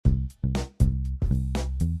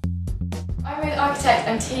architect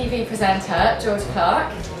and TV presenter, George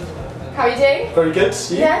Clarke. How are you doing? Very good.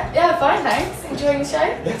 You? Yeah, fine, thanks. Enjoying the show?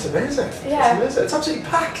 Yeah, it's amazing. Yeah. It's amazing. It's absolutely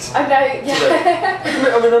packed. I know,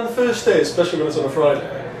 yeah. I mean, on the first day, especially when it's on a Friday,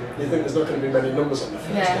 you think there's not going to be many numbers on the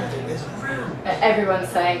first day. It's around. Everyone's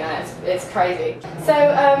saying that. It's crazy. So,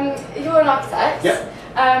 you're an architect.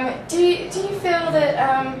 Yeah. Do you feel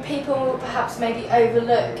that people perhaps maybe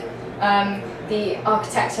overlook the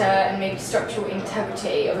architecture and maybe structural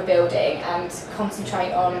integrity of a building and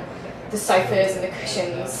concentrate on the sofas and the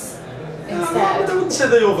cushions instead? I wouldn't say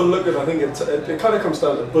they overlook it. I think it kind of comes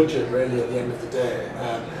down to budget really at the end of the day.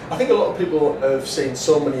 I think a lot of people have seen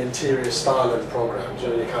so many interior styling programs, you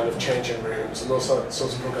know, your kind of changing rooms and those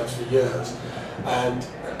sorts of programs for years,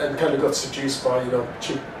 and kind of got seduced by, you know,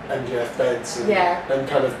 cheap MDF beds and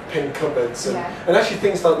kind of pink cupboards and actually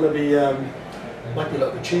things that maybe might be a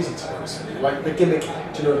little bit cheesy, to be honest with you, like a bit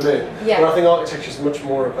gimmicky, do you know what I mean? Yeah. But I think architecture is much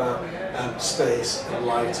more about space and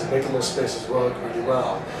light and making those spaces work really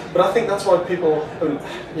well. But I think that's why people,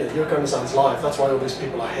 you know, your kind of sounds live, that's why all these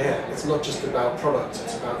people are here. It's not just about products,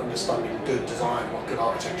 it's about understanding good design, what good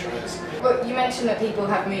architecture is. Well, you mentioned that people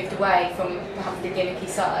have moved away from perhaps the gimmicky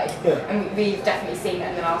side, and we've definitely seen that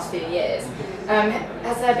in the last few years.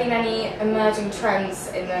 Has there been any emerging trends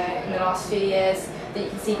in the last few years that you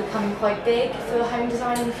can see becoming quite big for home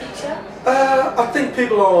design in the future? I think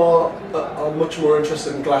people are much more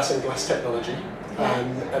interested in glass and glass technology,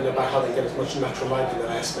 and about how they get as much natural light in their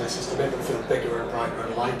air spaces to make them feel bigger and brighter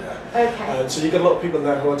and lighter. Okay. So you get a lot of people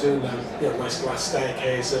there who are doing you know, nice glass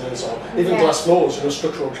staircases or even glass floors, you know,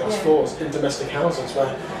 structural glass floors in domestic houses,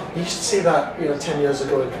 where you used to see that, you know, 10 years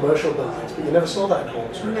ago in commercial buildings, but you never saw that in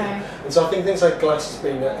homes really. No. And so I think things like glass has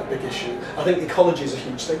been a big issue. I think ecology is a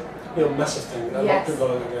huge thing. You know, massive thing. A lot of people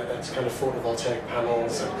are looking at kind of photovoltaic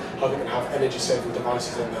panels and how they can have energy-saving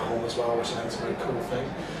devices in their home as well, which I think is a very cool thing.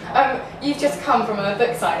 You've just come from a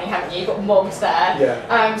book signing, haven't you? You've got mobbed there.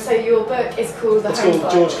 Yeah. So your book is called It's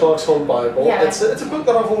called George Clarke's Home Bible. Yeah. It's a book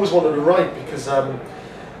that I've always wanted to write because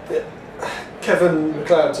Kevin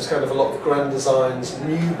McLeod does kind of a lot of grand designs,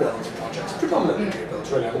 new builds projects, predominantly new builds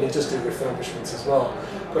really. I mean, he does do refurbishments as well.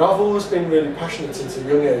 But I've always been really passionate since a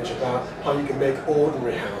young age about how you can make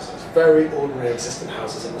ordinary houses, very ordinary existing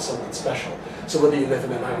houses, into something special. So whether you live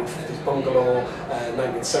in a 1950s bungalow, a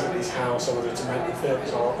 1970s house, or whether it's a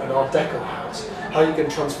 1930s or an Art Deco house, how you can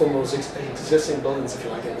transform those existing buildings, if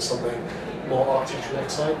you like, into something more architecturally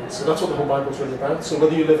exciting. So that's what the Home Bible is really about. So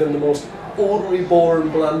whether you live in the most ordinary, boring,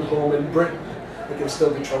 bland home in Britain, it can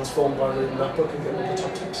still be transformed by reading that book and getting all the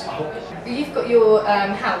top tips, I hope. You've got your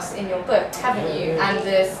house in your book, haven't you? And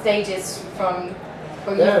the stages from,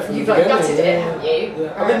 well, from you've the like beginning, gutted it, haven't you?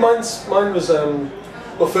 Yeah. I mean, mine was,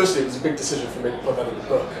 well, firstly, it was a big decision for me to put that in the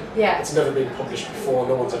book. Yeah. It's never been published before,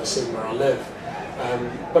 no one's ever seen where I live.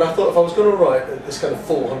 But I thought if I was going to write this kind of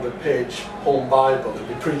 400-page home Bible and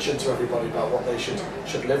be preaching to everybody about what they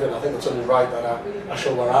should live in, I think it's only right that I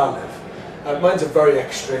show where I live. Mine's a very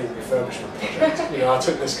extreme refurbishment project. You know, I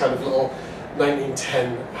took this kind of little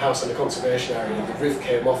 1910 house in a conservation area, and the roof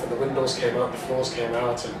came off and the windows came out, the floors came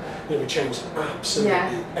out, and you know, we changed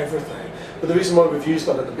absolutely everything. But the reason why we've used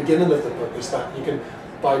that at the beginning of the book is that you can,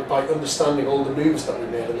 by understanding all the moves that we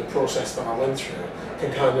made and the process that I went through,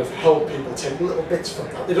 can kind of help people take little bits from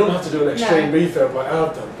that. They don't have to do an extreme refurb like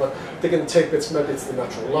I've done, but they can take bits, maybe it's the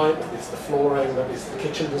natural light, maybe it's the flooring, maybe it's the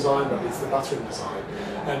kitchen design, maybe it's the bathroom design.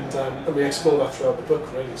 And we explore that throughout the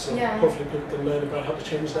book really, so hopefully people can learn about how to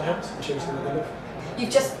change their house and change the way they live.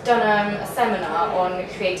 You've just done a seminar on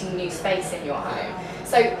creating new space in your home.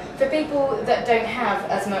 So for people that don't have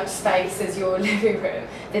as much space as your living room,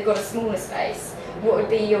 they've got a smaller space, what would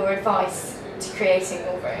be your advice to creating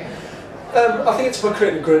your room? I think it's about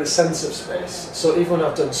creating a greater sense of space. So even when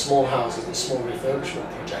I've done small houses and small refurbishment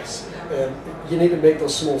projects, you need to make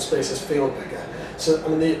those small spaces feel bigger. So I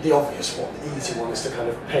mean, the obvious one, the easy one, is to kind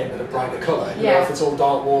of paint it a brighter colour. You know, if it's all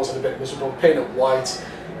dark walls and a bit miserable, paint it white.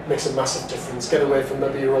 Makes a massive difference. Get away from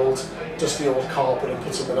maybe your old dusty old carpet and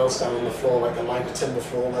put something else down on the floor, like a lighter timber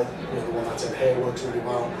floor, like, you know, the one that's in here works really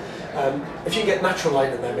well. If you get natural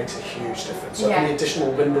light in there, it makes a huge difference. So any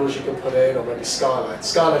additional windows you can put in, or maybe skylights.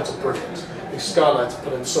 Skylights are brilliant. Because skylights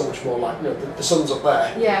put in so much more light. You know, the sun's up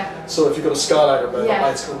there. So if you've got a skylight up there, the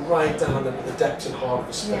lights go right down into the depth and heart of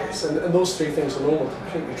the space. And those three things alone will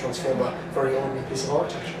completely transform a very ordinary piece of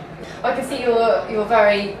architecture. I can see you're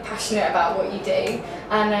very passionate about what you do,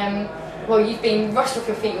 and well, you've been rushed off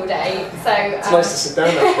your feet all day, so... It's nice to sit down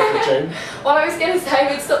actually, Jane. Well, I was going to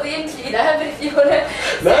say we'd stop the interview there, but if you want to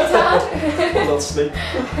sit down... I'll not sleep.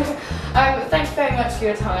 Thank you very much for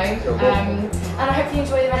your time, and I hope you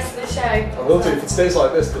enjoy the rest of the show. I will do. If it stays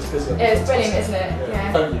like this, it's busy. Yeah, it's brilliant, isn't it?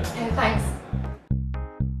 Yeah. Thank you. Yeah, thanks.